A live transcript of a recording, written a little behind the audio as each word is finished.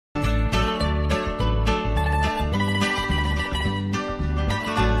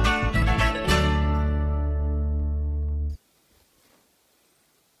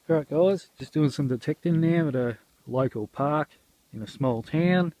Alright guys, just doing some detecting now at a local park in a small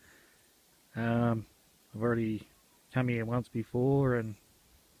town. I've already come here once before and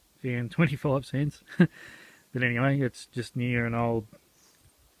found 25 cents. But anyway, it's just near an old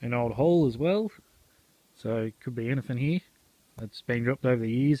hole as well. So it could be anything here. It's been dropped over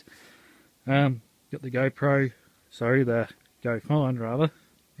the years. Got the GoPro, sorry, the GoFind rather,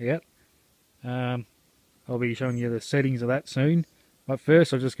 out. I'll be showing you the settings of that soon. But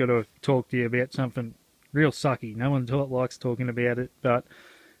first, I've just got to talk to you about something real sucky. No one likes talking about it, but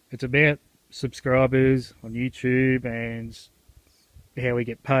it's about subscribers on YouTube and how we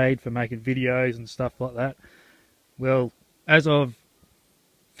get paid for making videos and stuff like that. Well, as of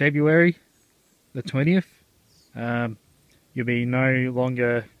February the 20th, you'll be no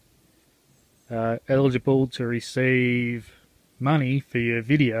longer eligible to receive money for your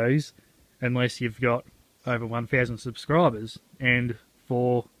videos unless you've got over 1,000 subscribers and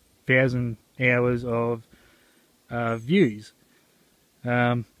 4,000 hours of views.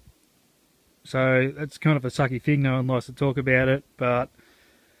 So that's kind of a sucky thing. No one likes to talk about it, but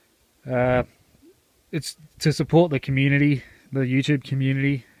it's to support the community, the YouTube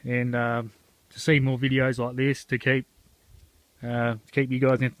community, and to see more videos like this, to keep you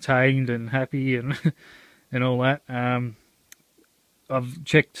guys entertained and happy and and all that. I've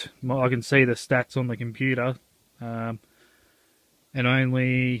checked, I can see the stats on the computer, and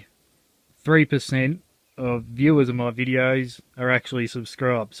only 3% of viewers of my videos are actually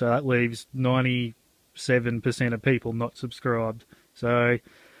subscribed. So that leaves 97% of people not subscribed. So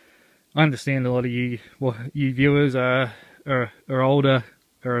I understand a lot of you viewers are older,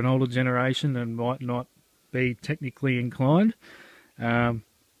 are an older generation and might not be technically inclined.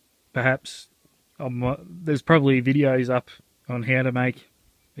 Perhaps there's probably videos up on how to make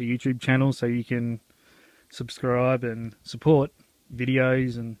a YouTube channel so you can subscribe and support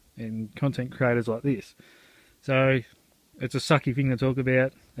videos and content creators like this. So it's a sucky thing to talk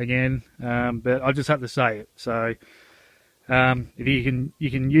about again, but I just have to say it. So if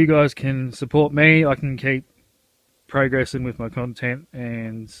you guys can support me, I can keep progressing with my content,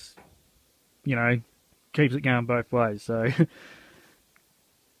 and you know, keeps it going both ways. So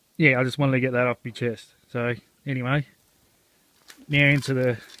yeah, I just wanted to get that off my chest. So anyway, now into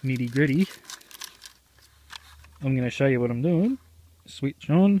the nitty gritty. I'm going to show you what I'm doing. Switch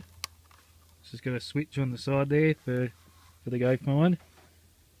on. Just got a switch on the side there for the GoFind.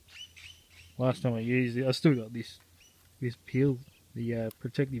 Last time I used it, I still got this peel, the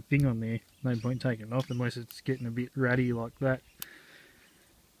protective thing on there. No point taking it off unless it's getting a bit ratty like that.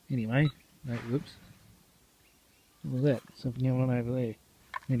 Anyway, whoops. What was that? Something going on over there.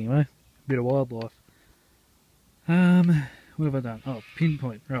 Anyway, bit of wildlife. What have I done? Oh,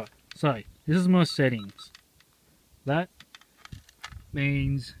 pinpoint. Right. So, this is my settings. That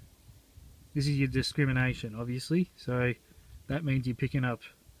means this is your discrimination, obviously. So, that means you're picking up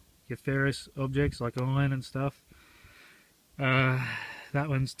your ferrous objects like iron and stuff. That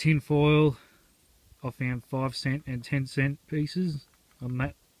one's tin foil. I found 5 cent and 10 cent pieces on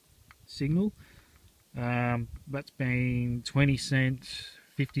that signal. That's been 20 cent,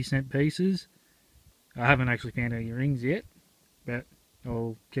 50 cent pieces. I haven't actually found any rings yet, but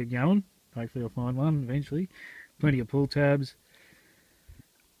I'll keep going. Hopefully I'll find one eventually. Plenty of pull tabs.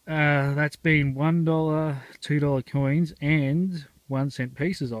 That's been $1, $2 coins, and 1 cent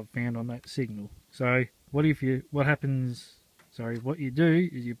pieces I've found on that signal. So what you do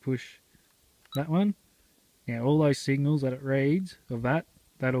is you push that one. Now all those signals that it reads of it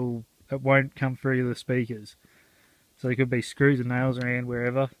won't come through the speakers. So there could be screws and nails around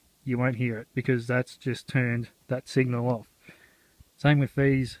wherever. You won't hear it because that's just turned that signal off. Same with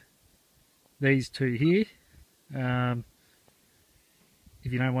these two here.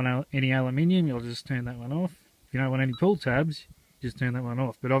 If you don't want any aluminium, you'll just turn that one off. If you don't want any pull tabs, just turn that one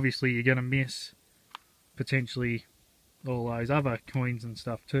off. But obviously you're going to miss potentially all those other coins and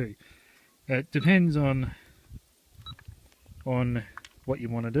stuff too. It depends on what you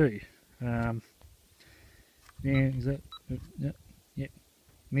want to do. Yeah, is that? Yep.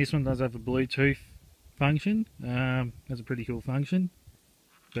 This one does have a Bluetooth function. That's a pretty cool function,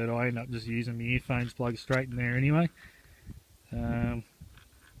 but I end up just using my earphones plugged straight in there anyway. I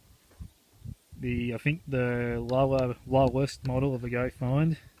think the lowest model of the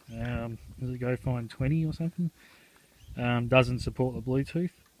GoFind, is it GoFind 20 or something, doesn't support the Bluetooth,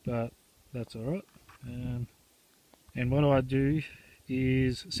 but that's alright. And what I do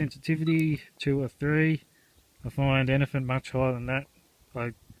is sensitivity 2 or 3. I find anything much higher than that,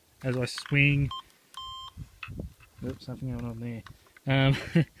 as I swing, oops, something going on there.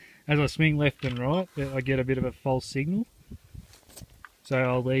 As I swing left and right, I get a bit of a false signal. so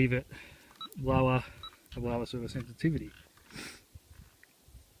I'll leave it lower, a lower sort of sensitivity.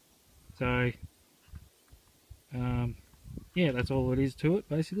 So yeah, that's all it is to it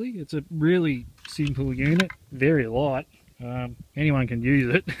basically. It's a really simple unit, very light. Anyone can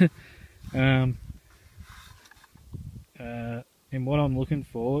use it. And what I'm looking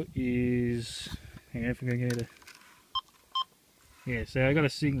for is, hang on if I can get a, yeah, so I got a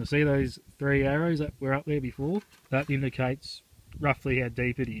signal. See those 3 arrows that were up there before? That indicates roughly how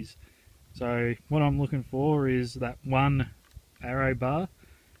deep it is. So what I'm looking for is that 1 arrow bar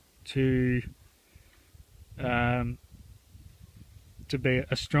to be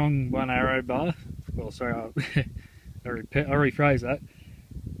a strong 1 arrow bar. Well, sorry, I'll rephrase that.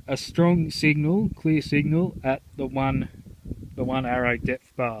 A strong signal, clear signal at the one arrow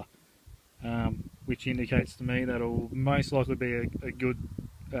depth bar, which indicates to me that'll most likely be a good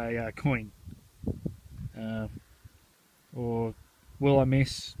coin. Or will I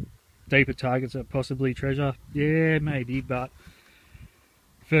miss deeper targets at possibly treasure? Yeah, maybe, but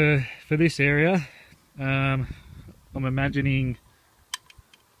for this area, I'm imagining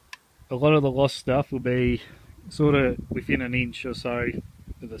a lot of the lost stuff will be sort of within an inch or so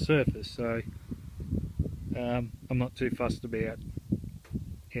of the surface, so I'm not too fussed about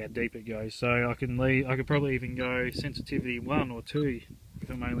how deep it goes. So I could probably even go sensitivity 1 or 2 if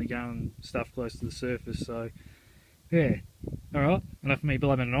I'm only going stuff close to the surface. So yeah, alright, enough of me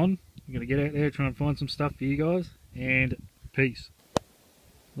blabbing it on. I'm going to get out there, try and find some stuff for you guys, and peace.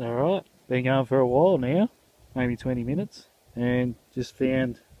 Alright, been going for a while now, maybe 20 minutes, and just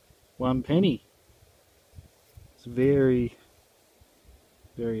found 1 penny. It's very,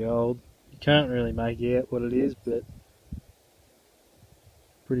 very old. You can't really make out what it is, but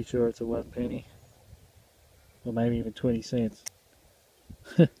pretty sure it's a 1 penny. Or maybe even 20 cents.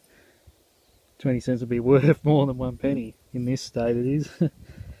 20 cents would be worth more than 1 penny. In this state it is.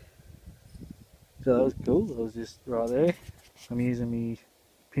 So that was cool. That was just right there. I'm using my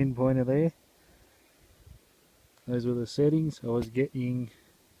pinpointer there. Those were the settings. I was getting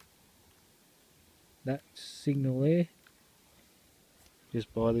that signal there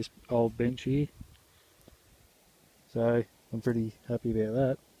just by this old bench here. So I'm pretty happy about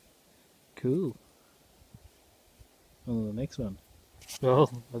that. Cool. On to the next one. Well,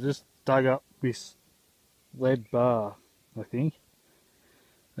 I just dug up this lead bar, I think.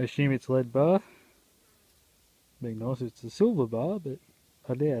 I assume it's lead bar. Be nice if it's a silver bar, but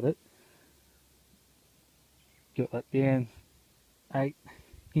I doubt it. Got that down 8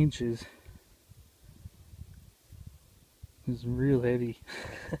 inches. It's real heavy.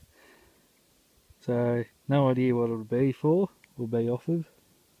 So no idea what it'll be for, or be off of.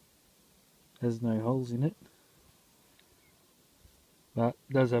 Has no holes in it. But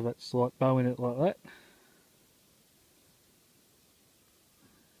it does have that slight bow in it like that.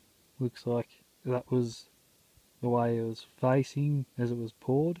 Looks like that was the way it was facing as it was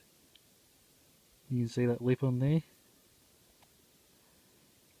poured. You can see that lip on there.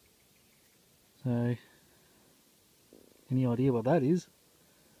 So, any idea what that is?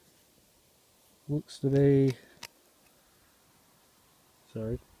 Looks to be,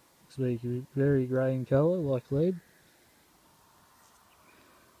 very grey in colour, like lead.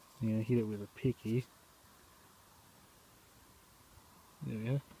 Yeah, hit it with a pick here. There we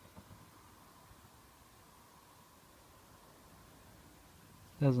go.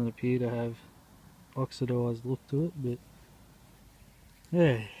 Doesn't appear to have oxidised look to it, but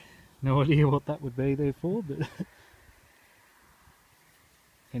yeah, no idea what that would be there for, but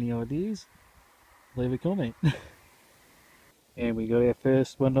any ideas? Leave a comment. And we got our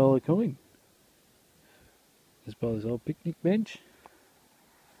first $1 coin. Just by this old picnic bench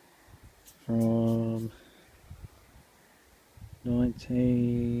from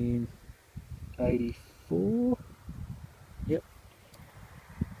 1984. Yep.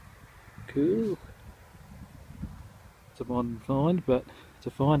 Cool. It's a modern find, but it's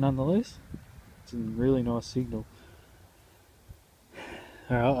a find nonetheless. It's a really nice signal.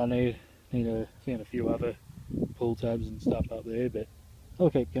 Alright, I need to find a few other pull tabs and stuff up there, but I'll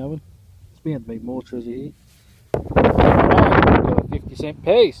keep going. There's bound to be more treasure here. Alright, got a 50-cent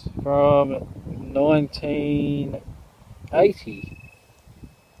piece from 1980.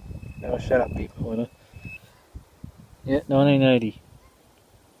 Oh, shut up, big pointer. Yeah, 1980.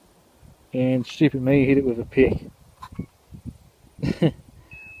 And stupid me hit it with a pick.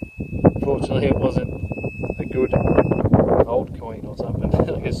 Fortunately, it wasn't a good old coin or something,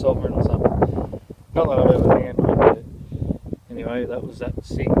 like a sovereign or something. Not that I've ever found one, but anyway, that was that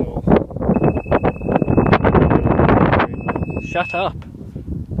signal. Shut up!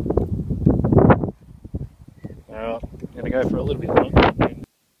 Alright, I'm going to go for a little bit longer.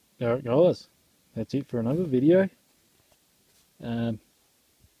 Alright guys, that's it for another video.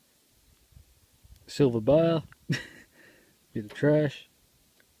 Silver bar, bit of trash,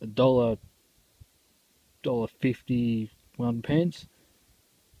 $1.51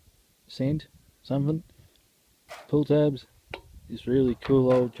 cent something. Pull tabs, this really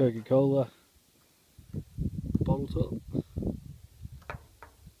cool old Coca-Cola bottle top,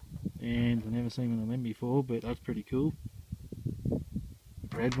 and I've never seen one of them before, but that's pretty cool.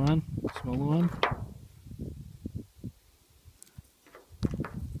 Red one, smaller one.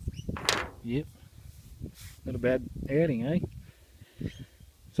 Yep, not a bad outing, eh?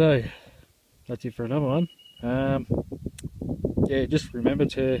 So that's it for another one. Yeah, just remember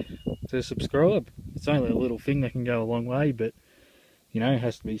to subscribe. It's only a little thing that can go a long way, but you know, it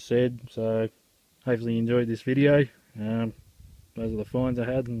has to be said. So hopefully you enjoyed this video. Those are the finds I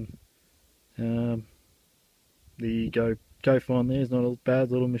had, and the GoFind there is not a bad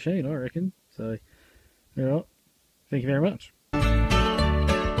little machine, I reckon. So alright, thank you very much.